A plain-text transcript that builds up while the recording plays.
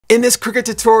In this Cricut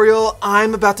tutorial,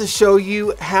 I'm about to show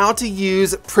you how to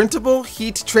use printable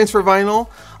heat transfer vinyl,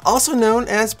 also known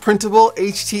as printable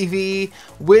HTV,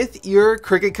 with your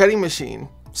Cricut cutting machine.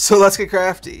 So let's get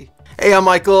crafty. Hey, I'm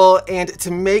Michael, and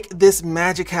to make this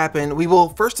magic happen, we will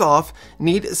first off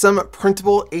need some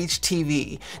printable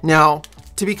HTV. Now,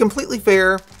 to be completely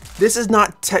fair, this is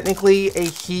not technically a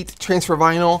heat transfer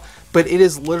vinyl, but it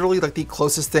is literally like the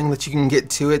closest thing that you can get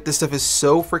to it. This stuff is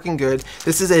so freaking good.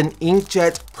 This is an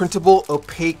inkjet printable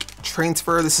opaque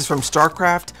transfer. This is from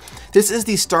StarCraft. This is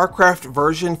the StarCraft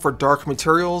version for dark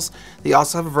materials. They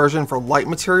also have a version for light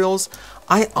materials.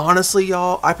 I honestly,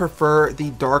 y'all, I prefer the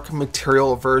dark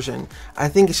material version. I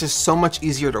think it's just so much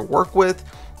easier to work with.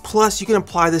 Plus, you can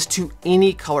apply this to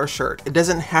any color shirt. It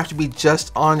doesn't have to be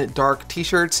just on dark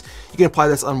t-shirts. You can apply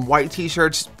this on white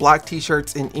t-shirts, black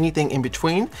t-shirts, and anything in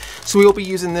between. So we will be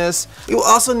using this. We will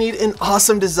also need an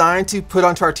awesome design to put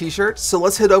onto our t-shirts. So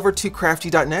let's head over to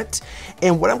crafty.net.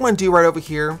 And what I want to do right over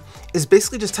here is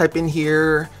basically just type in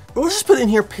here, let's just put in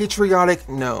here patriotic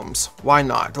gnomes. Why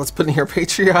not? Let's put in here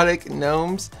patriotic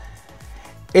gnomes.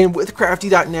 And with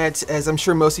crafty.net, as I'm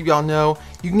sure most of y'all know,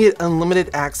 you can get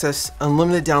unlimited access,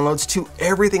 unlimited downloads to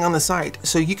everything on the site.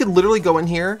 So you could literally go in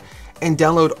here and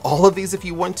download all of these if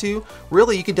you want to.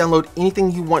 Really, you could download anything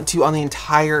you want to on the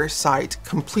entire site,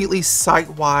 completely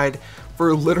site-wide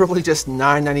for literally just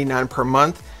 $9.99 per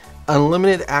month.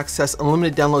 Unlimited access,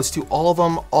 unlimited downloads to all of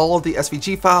them, all of the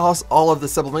SVG files, all of the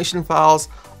sublimation files,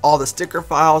 all the sticker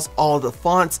files, all of the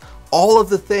fonts, all of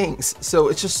the things. So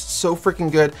it's just so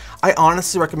freaking good. I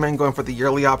honestly recommend going for the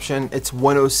yearly option. It's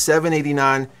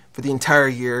 $107.89 for the entire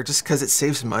year just because it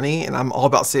saves money, and I'm all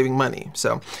about saving money.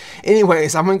 So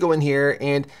anyways, I'm gonna go in here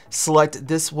and select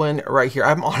this one right here.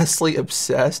 I'm honestly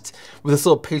obsessed with this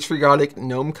little patriotic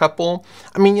gnome couple.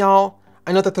 I mean, y'all,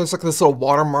 I know that there's like this little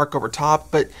watermark over top,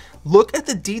 but look at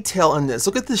the detail in this.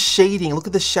 Look at the shading, look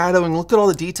at the shadowing, look at all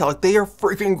the detail. Like, they are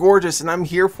freaking gorgeous, and I'm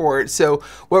here for it. So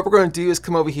what we're going to do is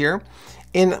come over here,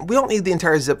 and we don't need the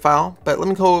entire zip file, but let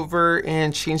me go over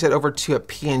and change that over to a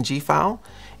PNG file.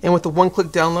 And with the one-click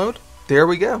download, there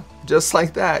we go, just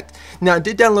like that. Now, I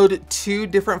did download 2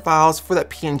 different files for that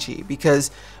PNG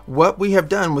because what we have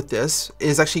done with this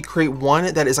is actually create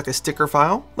one that is like a sticker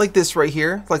file, like this right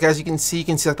here. Like, as you can see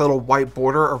like the little white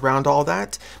border around all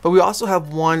that. But we also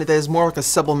have one that is more like a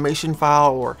sublimation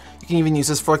file, or you can even use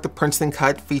this for like the print then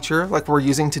cut feature like we're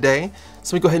using today.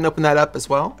 So we go ahead and open that up as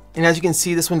well. And as you can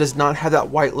see, this one does not have that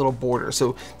white little border.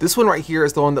 So this one right here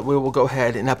is the one that we will go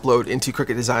ahead and upload into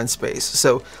Cricut Design Space.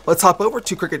 So let's hop over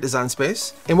to Cricut Design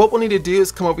Space. And what we'll need to do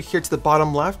is come over here to the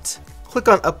bottom left, click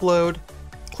on upload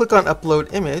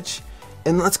image,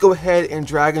 and let's go ahead and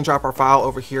drag and drop our file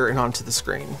over here and onto the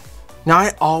screen. Now,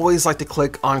 I always like to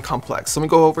click on complex. So let me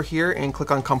go over here and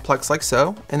click on complex like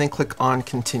so, and then click on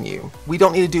continue. We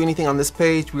don't need to do anything on this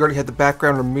page. We already had the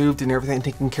background removed and everything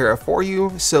taken care of for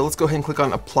you. So let's go ahead and click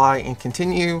on apply and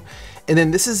continue. And then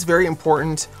this is very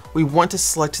important. We want to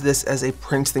select this as a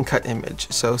print then cut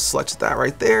image. So select that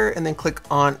right there and then click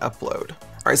on upload.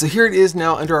 All right, so here it is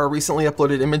now under our recently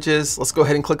uploaded images. Let's go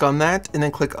ahead and click on that and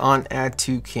then click on add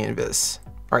to canvas.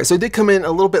 All right, so it did come in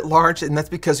a little bit large, and that's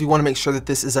because we want to make sure that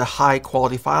this is a high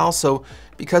quality file. So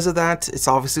because of that, it's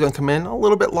obviously going to come in a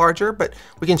little bit larger, but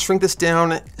we can shrink this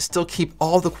down, still keep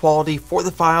all the quality for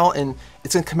the file, and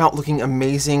it's going to come out looking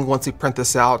amazing once we print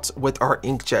this out with our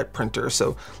inkjet printer.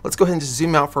 So let's go ahead and just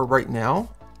zoom out for right now.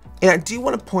 And I do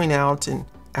want to point out, and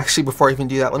actually, before I even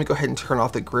do that, let me go ahead and turn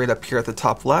off the grid up here at the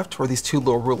top left where these 2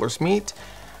 little rulers meet.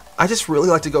 I just really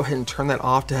like to go ahead and turn that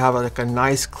off to have like a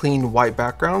nice clean white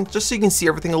background, just so you can see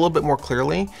everything a little bit more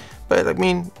clearly. But I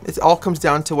mean, it all comes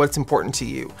down to what's important to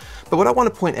you. But what I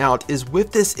want to point out is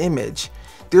with this image,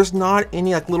 there's not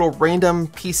any like little random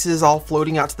pieces all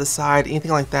floating out to the side,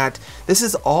 anything like that. This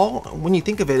is all, when you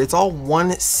think of it, it's all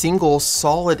one single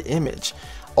solid image.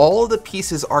 All of the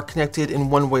pieces are connected in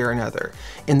one way or another,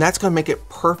 and that's going to make it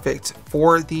perfect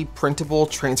for the printable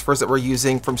transfers that we're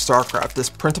using from StarCraft, this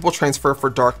printable transfer for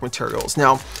dark materials.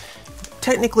 Now,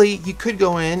 technically, you could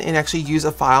go in and actually use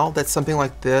a file that's something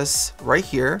like this right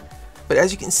here, but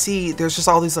as you can see, there's just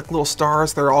all these like little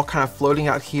stars that are all kind of floating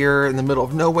out here in the middle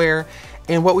of nowhere.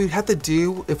 And what we'd have to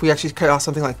do if we actually cut off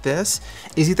something like this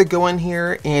is either go in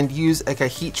here and use like a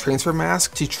heat transfer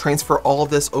mask to transfer all of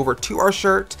this over to our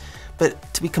shirt.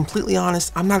 But to be completely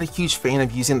honest, I'm not a huge fan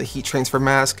of using the heat transfer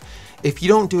mask. If you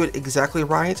don't do it exactly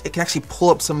right, it can actually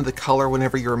pull up some of the color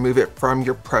whenever you remove it from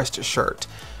your pressed shirt.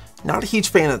 Not a huge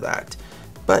fan of that.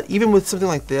 But even with something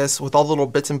like this, with all the little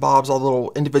bits and bobs, all the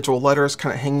little individual letters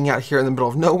kind of hanging out here in the middle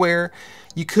of nowhere,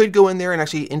 you could go in there and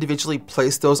actually individually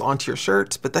place those onto your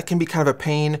shirt, but that can be kind of a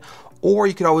pain. Or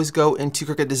you could always go into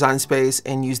Cricut Design Space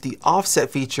and use the offset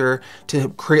feature to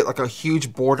create like a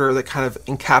huge border that kind of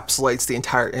encapsulates the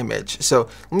entire image. So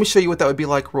let me show you what that would be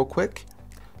like real quick.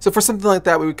 So for something like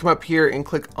that, we would come up here and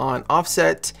click on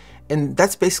offset, and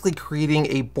that's basically creating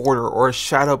a border or a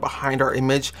shadow behind our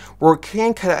image where it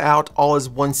can cut out all as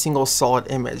one single solid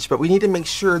image, but we need to make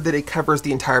sure that it covers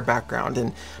the entire background.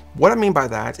 And what I mean by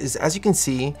that is, as you can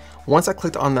see, once I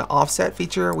clicked on the offset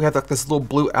feature, we have like this little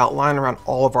blue outline around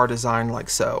all of our design like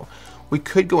so. We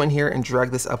could go in here and drag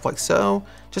this up like so,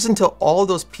 just until all of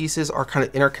those pieces are kind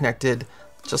of interconnected,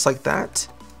 just like that.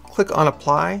 Click on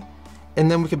apply. And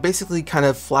then we can basically kind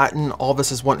of flatten all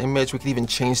this as one image. We could even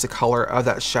change the color of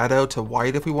that shadow to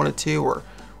white if we wanted to, or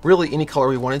really any color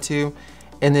we wanted to.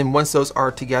 And then once those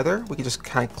are together, we can just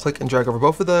kind of click and drag over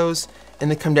both of those, and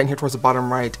then come down here towards the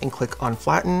bottom right and click on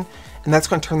flatten. And that's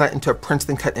going to turn that into a print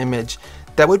then cut image.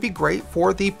 That would be great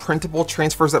for the printable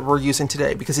transfers that we're using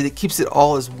today, because it keeps it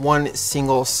all as one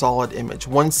single solid image,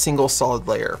 one single solid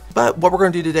layer. But what we're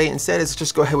going to do today instead is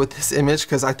just go ahead with this image,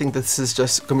 because I think this is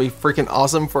just going to be freaking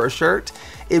awesome for a shirt.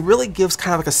 It really gives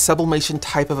kind of like a sublimation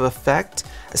type of effect,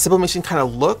 a sublimation kind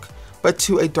of look, but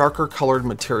to a darker colored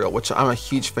material, which I'm a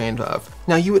huge fan of.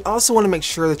 Now you would also want to make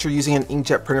sure that you're using an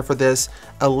inkjet printer for this.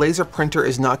 A laser printer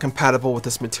is not compatible with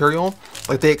this material.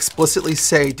 Like they explicitly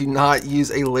say, do not use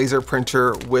a laser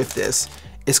printer with this.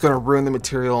 It's going to ruin the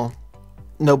material.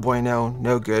 No bueno,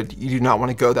 no good. You do not want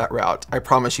to go that route. I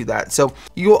promise you that. So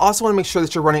you will also want to make sure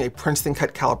that you're running a print then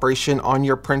cut calibration on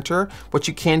your printer, which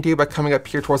you can do by coming up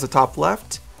here towards the top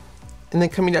left, and then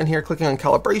coming down here, clicking on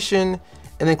calibration,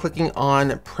 and then clicking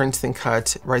on print then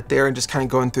cut right there, and just kind of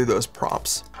going through those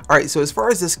prompts. All right, so as far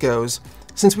as this goes,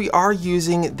 since we are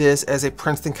using this as a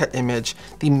print then cut image,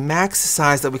 the max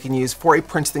size that we can use for a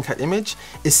print then cut image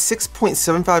is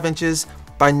 6.75 inches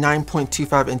by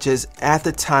 9.25 inches at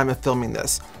the time of filming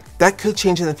this. That could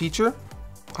change in the future.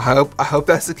 I hope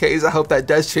that's the case. I hope that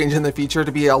does change in the future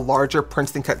to be a larger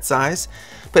print then cut size.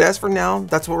 But as for now,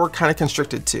 that's what we're kind of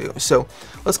constricted to. So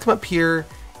let's come up here,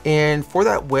 and for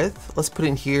that width, let's put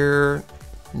in here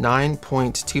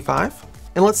 9.25.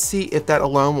 And let's see if that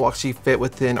alone will actually fit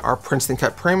within our print then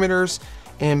cut parameters.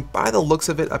 And by the looks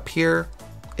of it up here,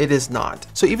 it is not.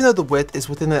 So even though the width is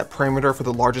within that parameter for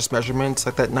the largest measurements,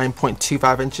 like that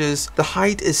 9.25 inches, the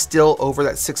height is still over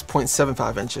that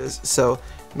 6.75 inches. So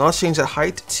now let's change that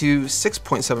height to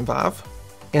 6.75.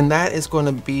 And that is going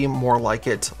to be more like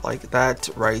it, like that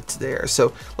right there.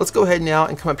 So let's go ahead now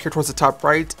and come up here towards the top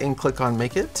right and click on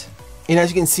make it. And as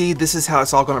you can see, this is how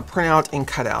it's all going to print out and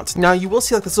cut out. Now you will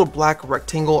see like this little black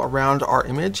rectangle around our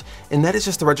image, and that is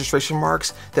just the registration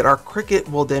marks that our Cricut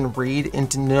will then read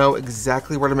and to know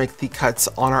exactly where to make the cuts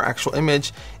on our actual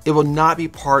image. It will not be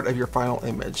part of your final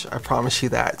image, I promise you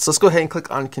that. So let's go ahead and click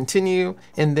on continue,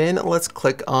 and then let's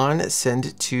click on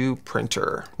send to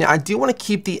printer. Now I do want to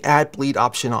keep the add bleed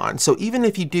option on. So even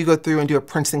if you do go through and do a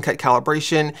print then cut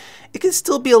calibration, it can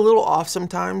still be a little off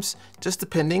sometimes, just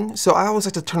depending. So I always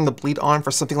like to turn the bleed on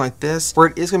for something like this, where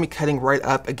it is going to be cutting right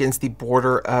up against the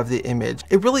border of the image.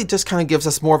 It really just kind of gives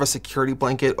us more of a security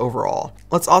blanket overall.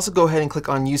 Let's also go ahead and click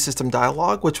on use system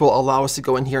dialog, which will allow us to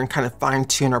go in here and kind of fine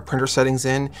tune our printer settings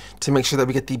in to make sure that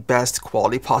we get the best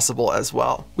quality possible as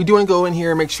well. We do want to go in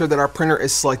here and make sure that our printer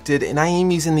is selected, and I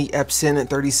am using the Epson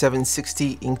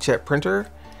 3760 inkjet printer.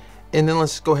 And then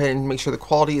let's go ahead and make sure the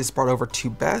quality is brought over to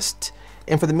best.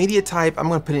 And for the media type, I'm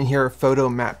going to put in here photo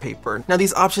matte paper. Now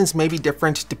these options may be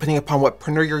different depending upon what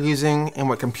printer you're using and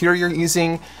what computer you're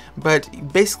using, but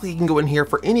basically you can go in here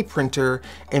for any printer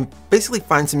and basically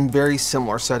find some very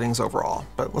similar settings overall.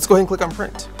 But let's go ahead and click on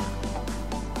print.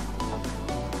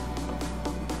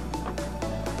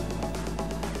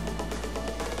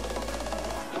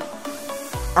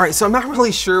 All right, so I'm not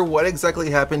really sure what exactly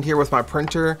happened here with my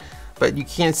printer, but you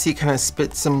can see kind of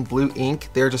spit some blue ink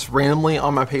there just randomly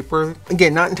on my paper.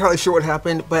 Again, not entirely sure what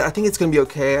happened, but I think it's gonna be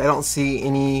okay. I don't see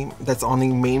any that's on the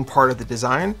main part of the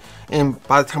design. And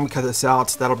by the time we cut this out,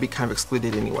 that'll be kind of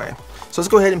excluded anyway. So let's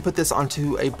go ahead and put this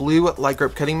onto a blue light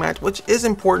grip cutting mat, which is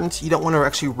important. You don't want to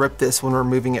actually rip this when we're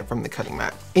removing it from the cutting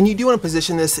mat. And you do want to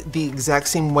position this the exact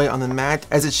same way on the mat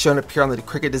as it's shown up here on the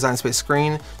Cricut Design Space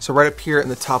screen. So right up here in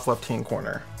the top left-hand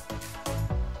corner.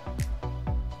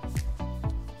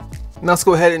 Now let's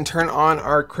go ahead and turn on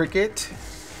our Cricut.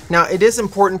 Now it is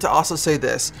important to also say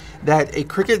this, that a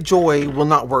Cricut Joy will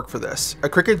not work for this. A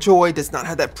Cricut Joy does not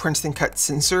have that print then cut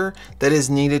sensor that is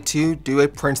needed to do a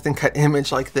print then cut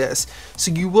image like this. So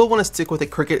you will want to stick with a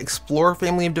Cricut Explorer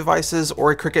family of devices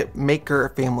or a Cricut Maker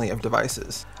family of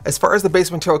devices. As far as the base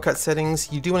material cut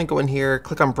settings, you do want to go in here,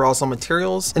 click on browse all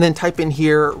materials, and then type in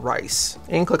here rice,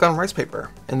 and click on rice paper,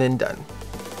 and then done.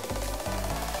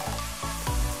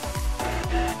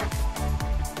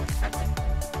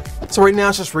 So right now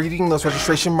it's just reading those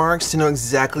registration marks to know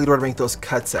exactly where to make those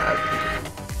cuts at.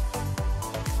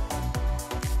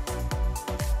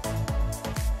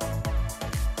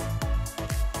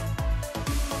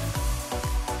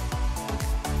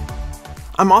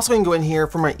 I'm also going to go in here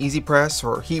for my easy press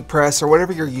or heat press or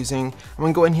whatever you're using. I'm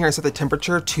going to go in here and set the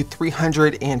temperature to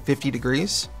 350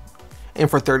 degrees and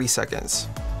for 30 seconds.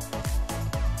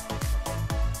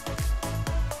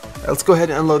 Let's go ahead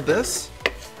and unload this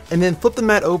and then flip the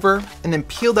mat over and then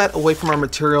peel that away from our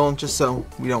material just so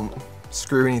we don't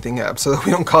screw anything up, so that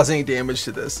we don't cause any damage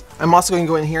to this. I'm also going to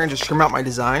go in here and just trim out my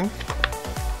design.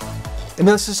 And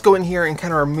then let's just go in here and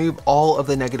kind of remove all of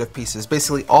the negative pieces,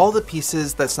 basically all the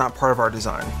pieces that's not part of our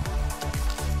design.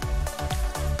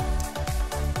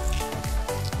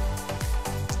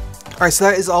 All right, so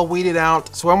that is all weeded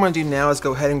out. So what I'm gonna do now is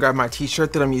go ahead and grab my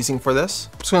t-shirt that I'm using for this.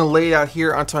 I'm just gonna lay it out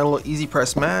here onto my little easy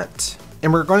press mat.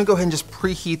 And we're gonna go ahead and just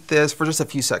preheat this for just a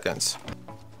few seconds.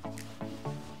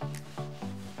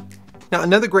 Now,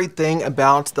 another great thing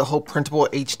about the whole printable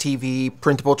HTV,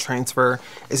 printable transfer,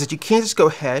 is that you can just go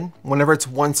ahead, whenever it's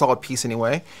one solid piece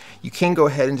anyway, you can go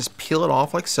ahead and just peel it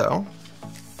off like so.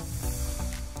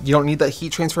 You don't need that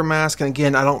heat transfer mask, and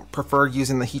again, I don't prefer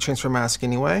using the heat transfer mask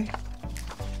anyway.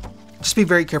 Just be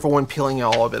very careful when peeling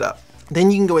all of it up.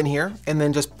 Then you can go in here and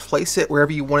then just place it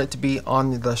wherever you want it to be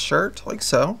on the shirt, like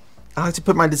so. I like to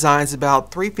put my designs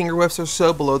about 3 finger widths or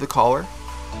so below the collar.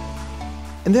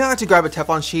 And then I like to grab a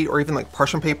Teflon sheet or even like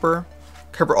parchment paper,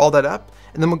 cover all that up,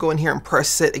 and then we'll go in here and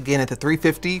press it again at the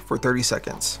 350 for 30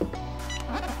 seconds.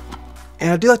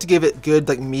 And I do like to give it good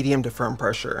like medium to firm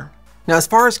pressure. Now, as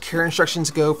far as care instructions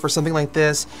go for something like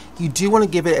this, you do want to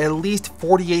give it at least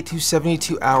 48 to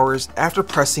 72 hours after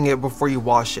pressing it before you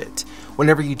wash it.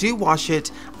 Whenever you do wash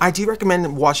it, I do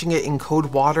recommend washing it in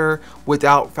cold water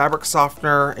without fabric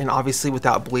softener and obviously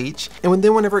without bleach. And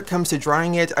then whenever it comes to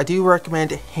drying it, I do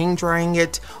recommend hang drying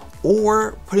it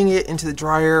or putting it into the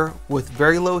dryer with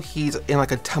very low heat in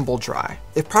like a tumble dry.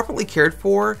 If properly cared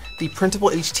for, the printable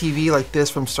HTV like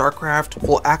this from StarCraft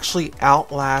will actually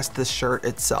outlast the shirt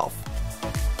itself.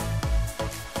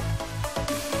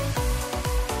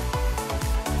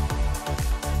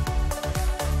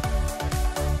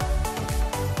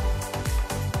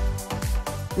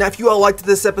 Now, if you all liked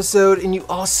this episode and you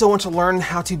also want to learn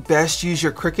how to best use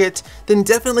your Cricut, then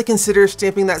definitely consider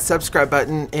stamping that subscribe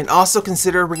button and also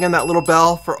consider ringing that little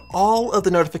bell for all of the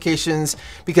notifications,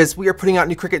 because we are putting out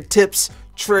new Cricut tips,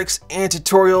 tricks, and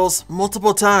tutorials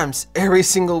multiple times every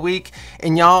single week,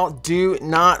 and y'all do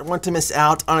not want to miss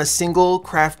out on a single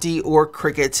Crafty or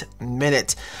Cricut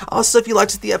minute. Also, if you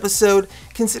liked the episode,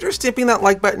 consider stamping that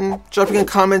like button, dropping a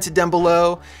comment down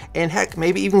below, and heck,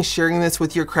 maybe even sharing this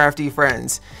with your crafty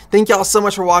friends. Thank y'all so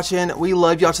much for watching. We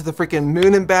love y'all to the freaking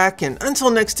moon and back, and until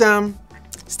next time,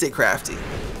 stay crafty.